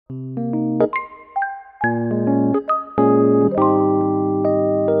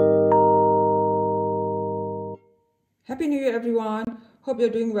Happy New Year everyone! Hope you're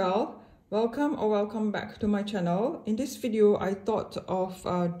doing well. Welcome or welcome back to my channel. In this video, I thought of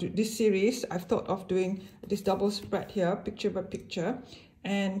this series. I've thought of doing this double spread here, picture by picture.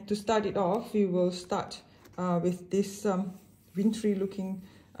 And to start it off, we will start with this wintry looking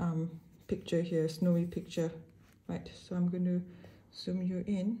picture here, snowy picture. Right, so I'm going to zoom you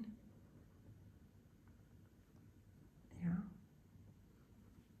in. Yeah.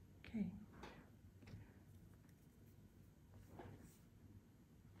 Okay.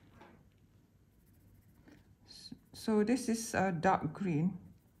 So this is dark green,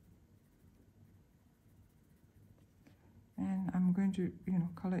 and I'm going to,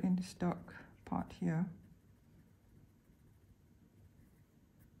 color in this dark part here.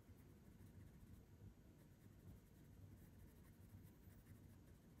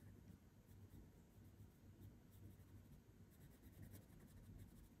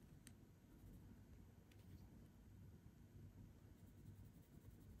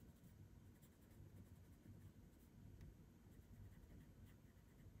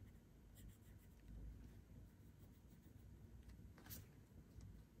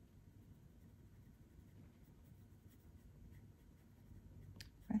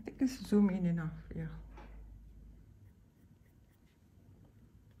 I think it's zoom in enough, yeah.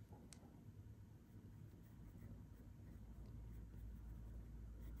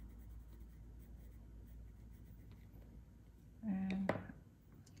 And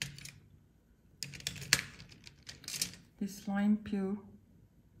this lime peel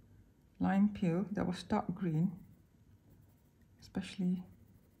that was dark green, especially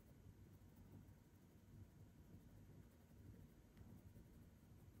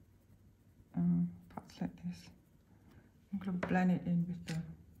parts like this. I'm going to blend it in with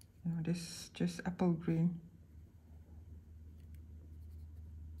the, this just apple green.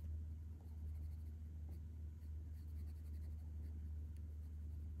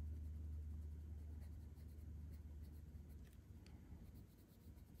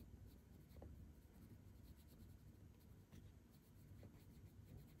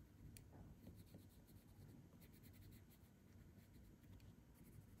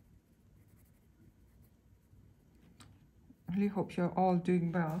 I really hope you're all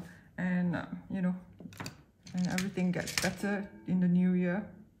doing well, and and everything gets better in the new year.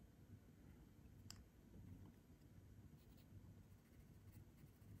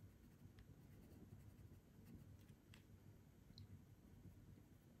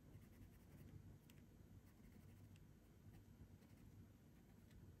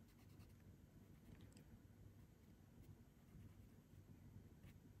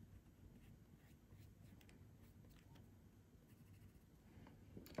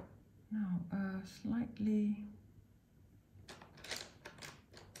 Now, slightly,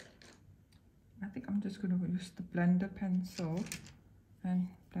 I think I'm just going to use the blender pencil and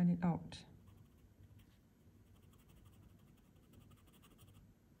blend it out.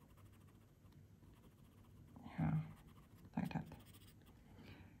 Yeah, like that.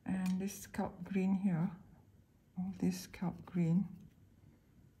 And this kelp green here, all this kelp green.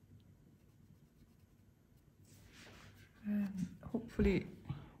 And hopefully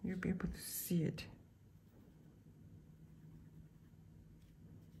you'll be able to see it.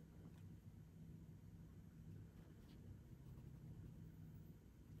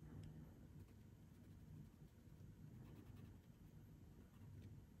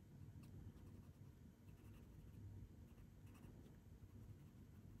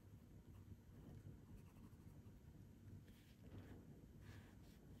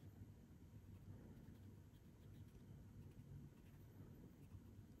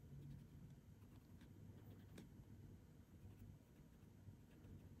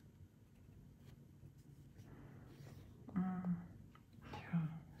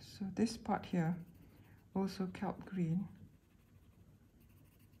 So this part here, also kelp green.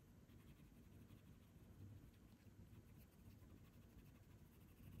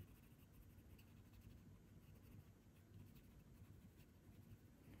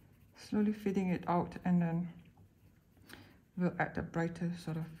 Slowly fading it out, and then we'll add a brighter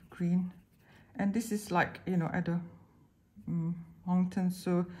sort of green. And this is like, at the mountain,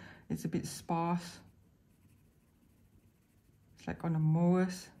 so it's a bit sparse. It's like on the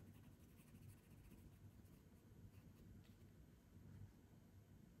mowers.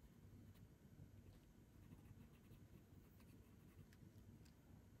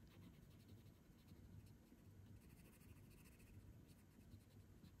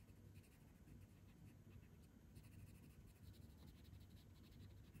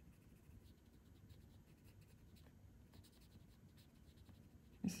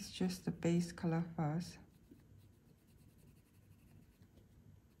 This is just the base color first.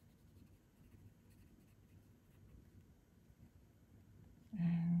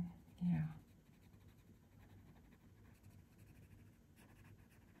 And yeah.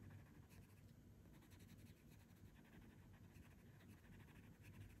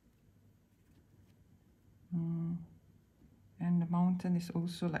 And the mountain is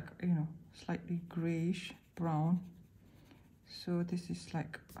also like, you know, slightly grayish brown. So this is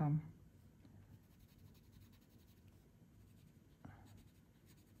like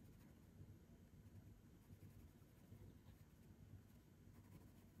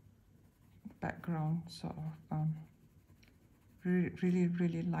background sort of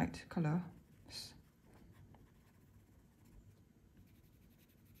really light color.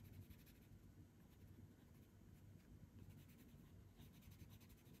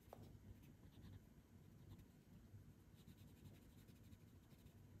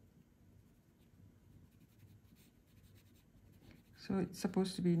 So it's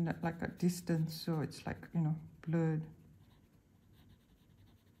supposed to be like a distance, so it's like, you know, blurred.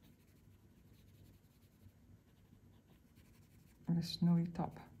 And the snowy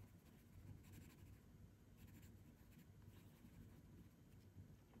top.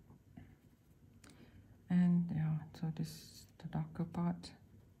 And yeah, so this is the darker part.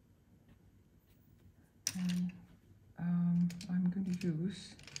 And I'm going to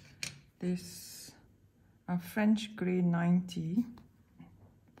use this French Grey 90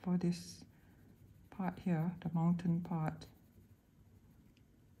 for this part here, the mountain part.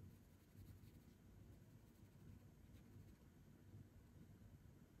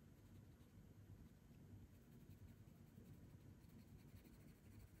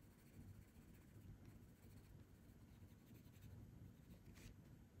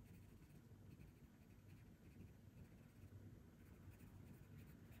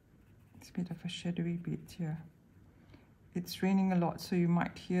 It's a bit of a shadowy bit here. It's raining a lot, so you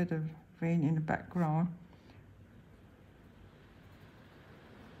might hear the rain in the background.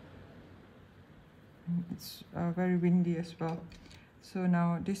 And it's very windy as well. So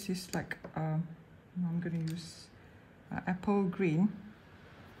now this is like, I'm going to use apple green.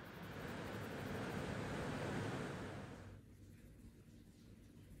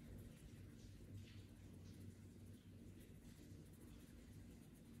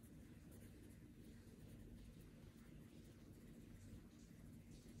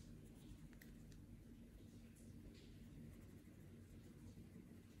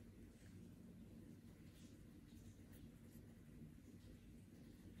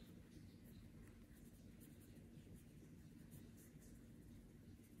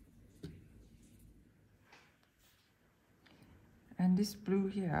 And this blue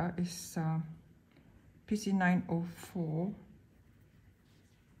here is PC904.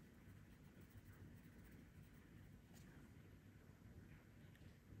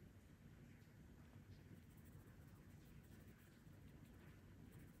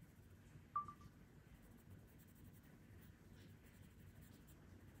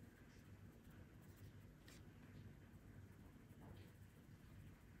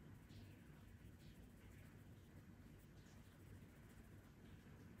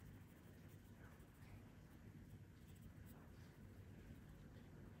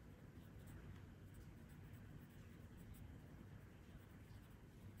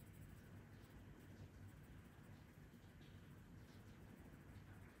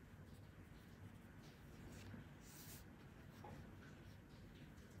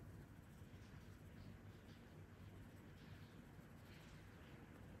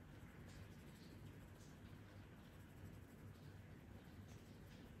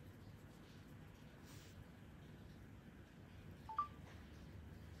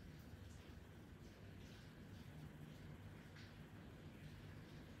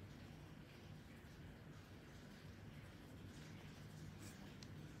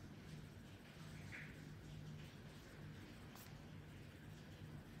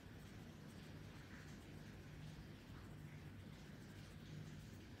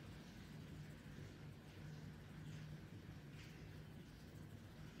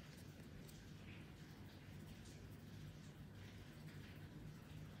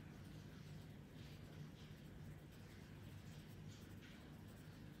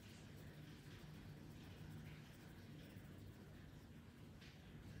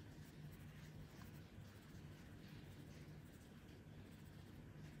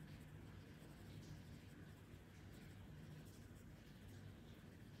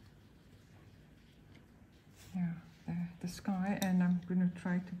 Yeah, the sky, and I'm going to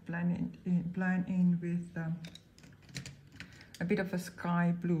try to blend in with a bit of a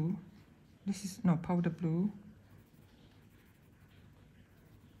sky blue. This is no powder blue.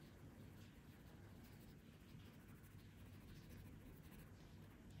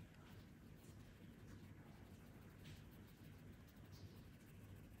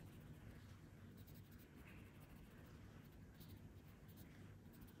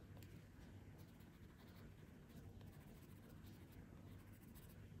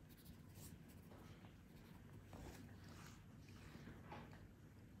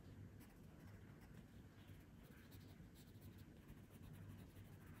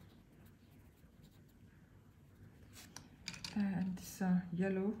 And this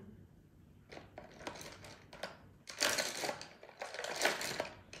yellow.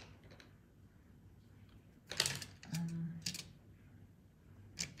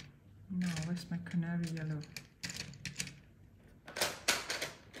 No, where's my canary yellow?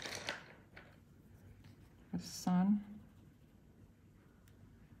 The sun.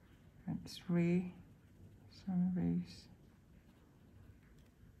 And it's ray. Sun rays.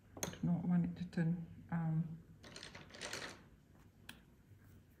 I do not want it to turn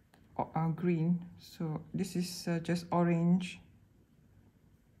green, so this is just orange.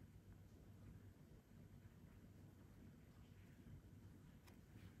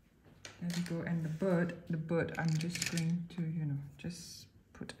 There we go. And the bird I'm just going to, you know, just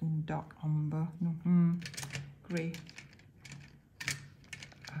put in dark umber, no, gray.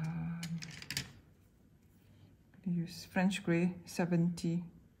 I'm gonna use French grey 70.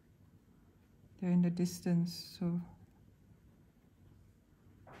 They're in the distance, so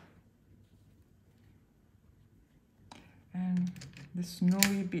and the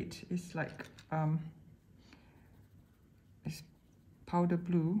snowy bit is like this powder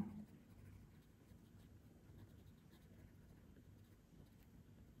blue.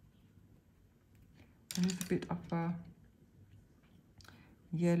 A little bit of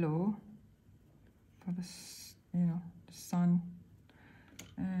yellow for the, you know, the sun,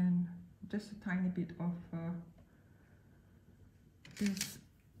 and just a tiny bit of this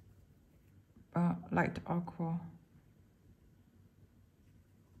light aqua.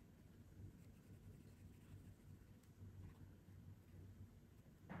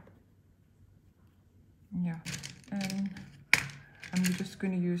 Yeah, and I'm just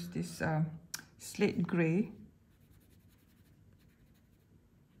going to use this slate grey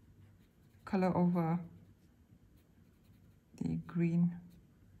color over the green,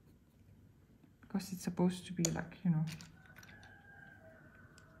 because it's supposed to be like, you know,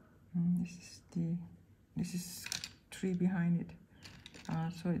 this is tree behind it,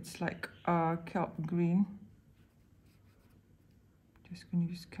 so it's like kelp green. Just going to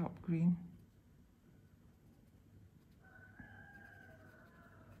use kelp green.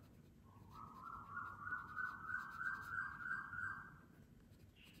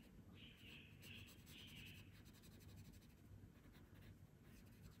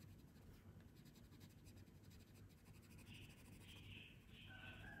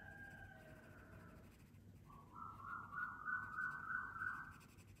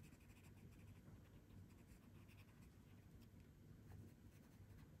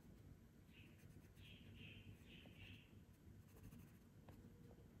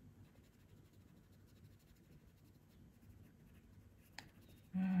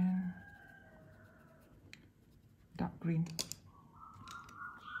 And dark green.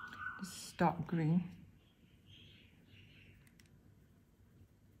 This is dark green.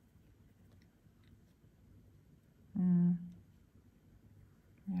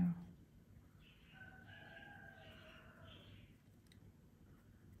 Yeah.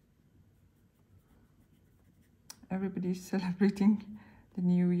 Everybody's celebrating the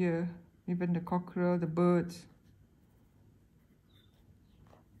new year, even the cockerel, the birds.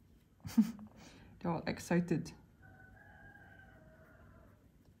 They're all excited.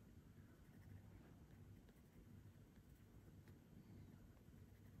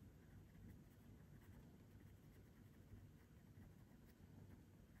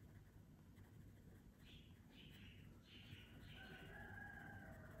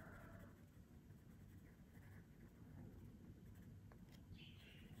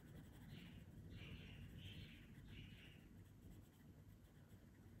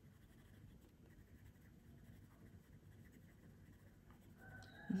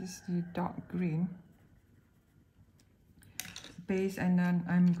 This is the dark green base, and then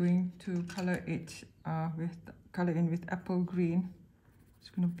I'm going to color it in with apple green.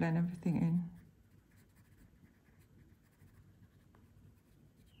 Just going to blend everything in.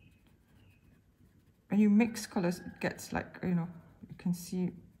 When you mix colors, it gets like, you know, you can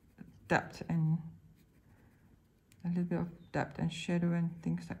see depth and a little bit of depth and shadow and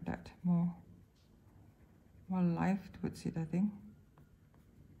things like that, more life towards it, I think.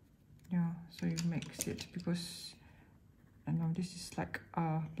 Yeah, so you mix it because I know this is like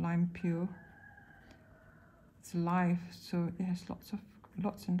a lime peel. It's live, so it has lots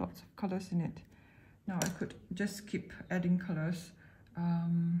and lots of colors in it. Now I could just keep adding colors.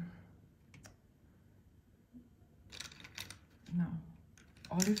 Now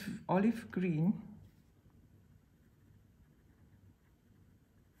olive green.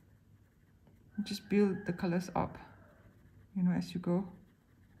 Just build the colors up, you know, as you go.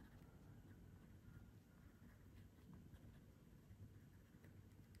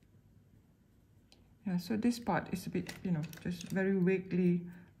 Yeah, so this part is a bit, you know, just very vaguely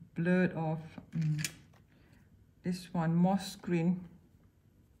blurred off. This one, moss green.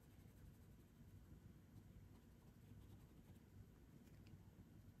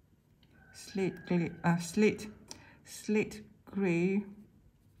 Slate gray,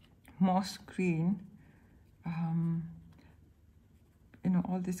 moss green. You know,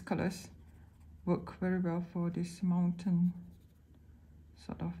 all these colors work very well for this mountain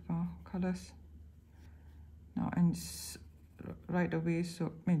sort of colors. Now, and it's right away,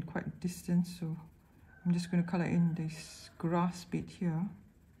 so I mean quite distant, so I'm just going to color in this grass bit here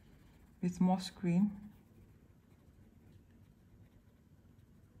with moss green.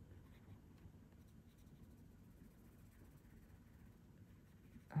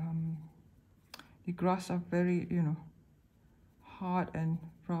 The grass are very, you know, hard and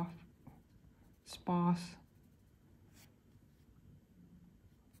rough, sparse.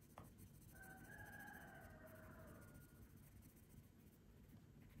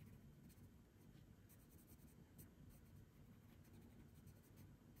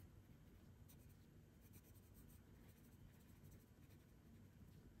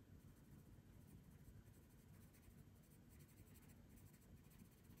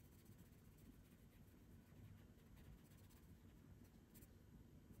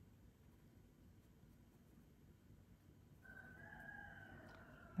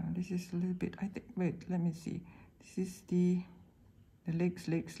 This is a little bit, I think, wait, let me see. This is the legs.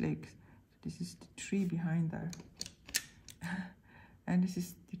 This is the tree behind there. And this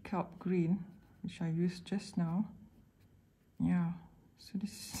is the kelp green, which I used just now. Yeah, so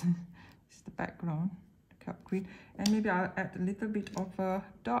this is the background, the kelp green. And maybe I'll add a little bit of a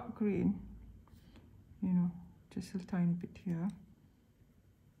dark green, you know, just a tiny bit here.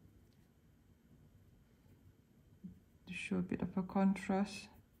 To show a bit of a contrast.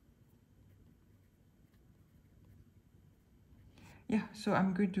 Yeah, so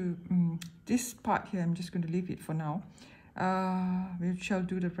I'm going to, this part here, I'm just going to leave it for now. We shall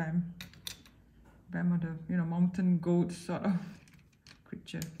do the ram or the, you know, mountain goat sort of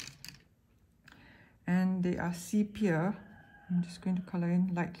creature. And they are sepia. I'm just going to color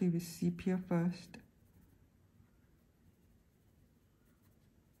in lightly with sepia first.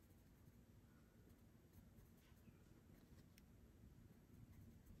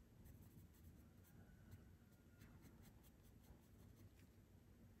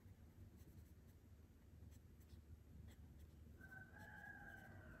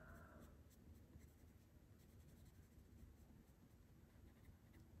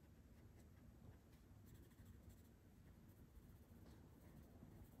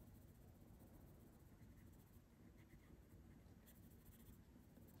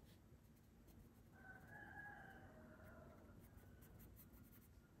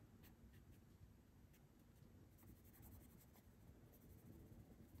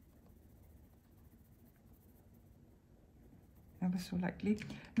 Ever so lightly.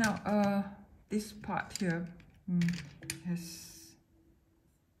 Now, this part here has,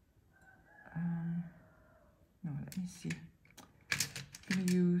 no, let me see. I'm going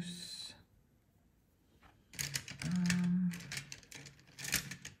to use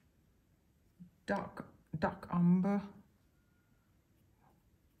dark umber.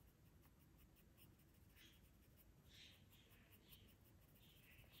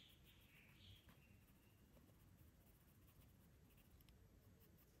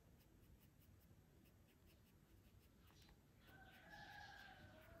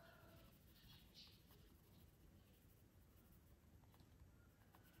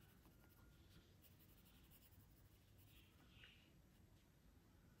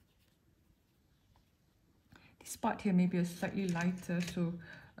 This part here may be a slightly lighter, so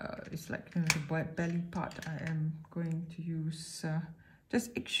it's like, you know, the belly part. I am going to use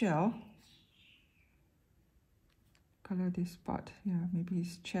just eggshell. Color this part, yeah, maybe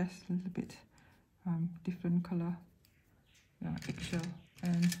his chest a little bit different color. Yeah, eggshell,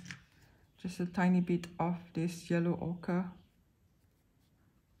 and just a tiny bit of this yellow ochre.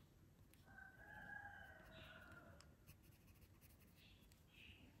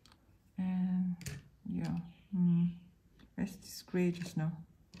 And yeah, where's this grey just now?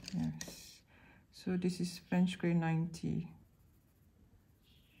 Yes. So this is French grey 90.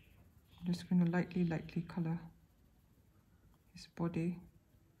 I'm just going to lightly color his body.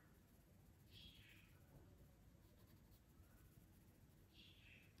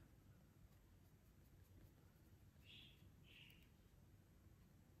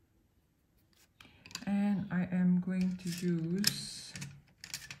 And I am going to use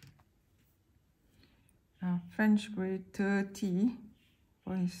French grey 30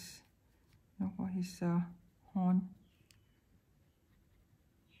 for his, horn.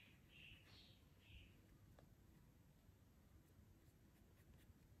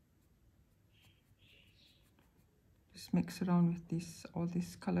 Just mix around with all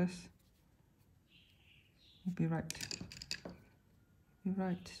these colors. You'll be right. You're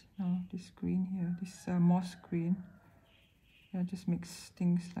right. Now this green here, this moss green. Yeah, just mix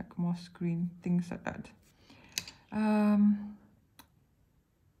things like moss green, things like that.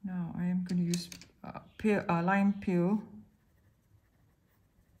 Now I am going to use lime peel,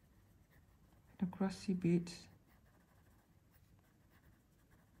 the grassy bit.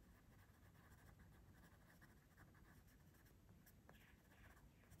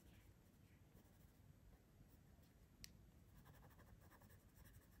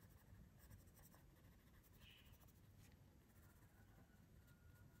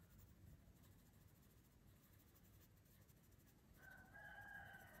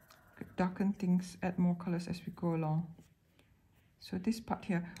 Darken things, add more colors as we go along. So this part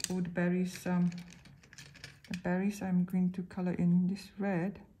here, the berries I'm going to color in this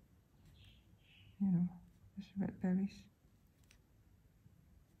red, this red berries.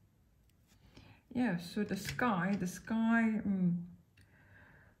 Yeah, so the sky,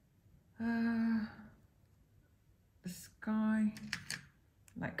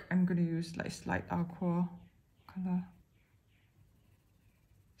 like I'm going to use like slight aqua color.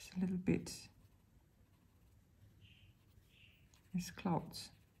 A little bit. These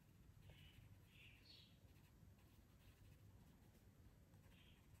clouds.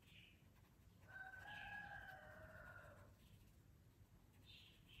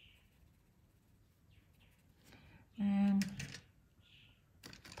 And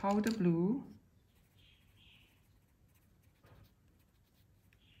powder blue.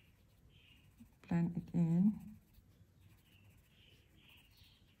 Blend it in.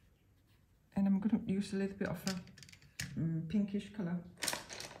 And I'm going to use a little bit of a pinkish color.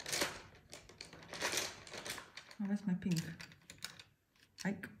 Oh, where's my pink?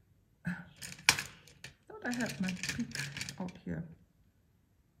 I thought I had my pink out here.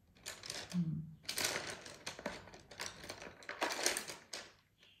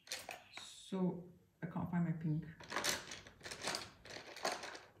 So I can't find my pink.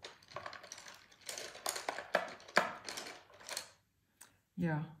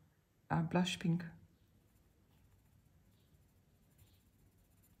 Yeah. Blush pink.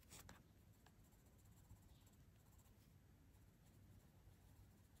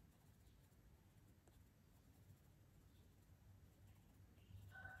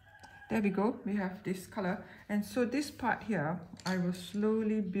 There we go, we have this color. And so this part here, I will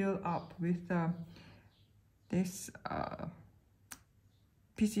slowly build up with this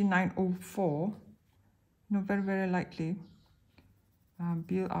PC904, very lightly.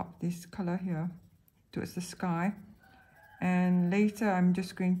 Build up this color here towards the sky, and later I'm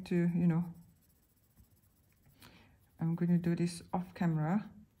just going to I'm going to do this off camera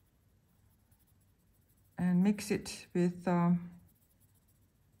and mix it with a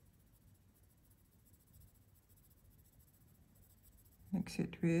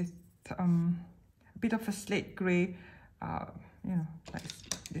bit of a slate gray, like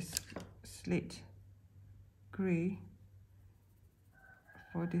this slate gray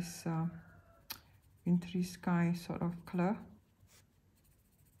for this wintry sky sort of color.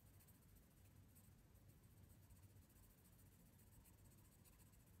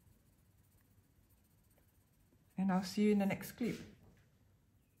 And I'll see you in the next clip.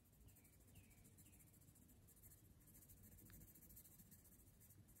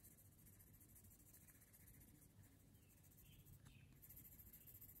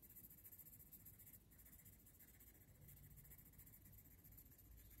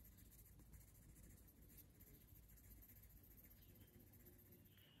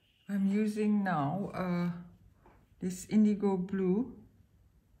 I'm using now this indigo blue,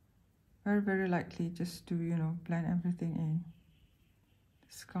 very lightly, just to blend everything in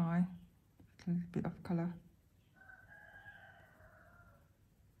the sky, a little bit of color.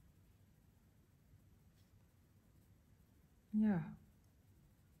 Yeah.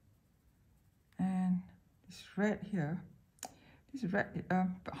 And this red here, this red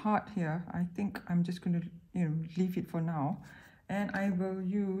heart here, I think I'm just going to, you know, leave it for now. And I will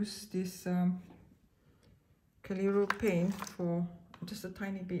use this Calero paint for just a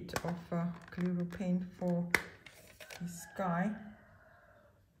tiny bit of Calero paint for the sky.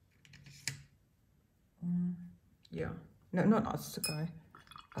 Yeah, no, not sky.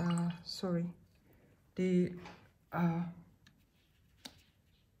 Sorry, the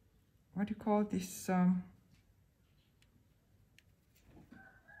what do you call this?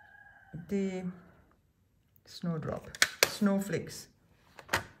 The snowdrop, snowflakes.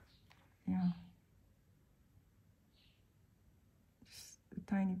 Yeah, just a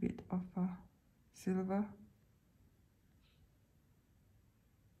tiny bit of silver.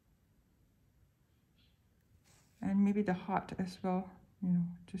 And maybe the heart as well, you know,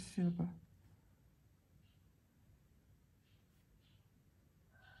 just silver.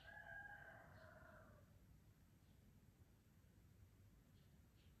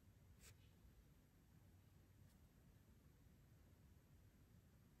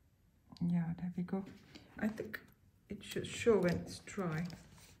 Yeah, there we go. I think it should show when it's dry.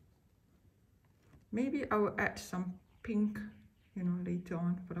 Maybe I will add some pink, you know, later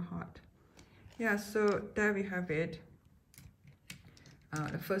on for the heart. Yeah, so there we have it.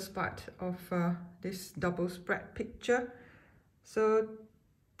 The first part of this double spread picture. So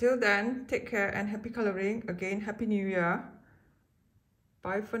till then, take care and happy coloring. Again, Happy New Year.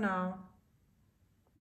 Bye for now.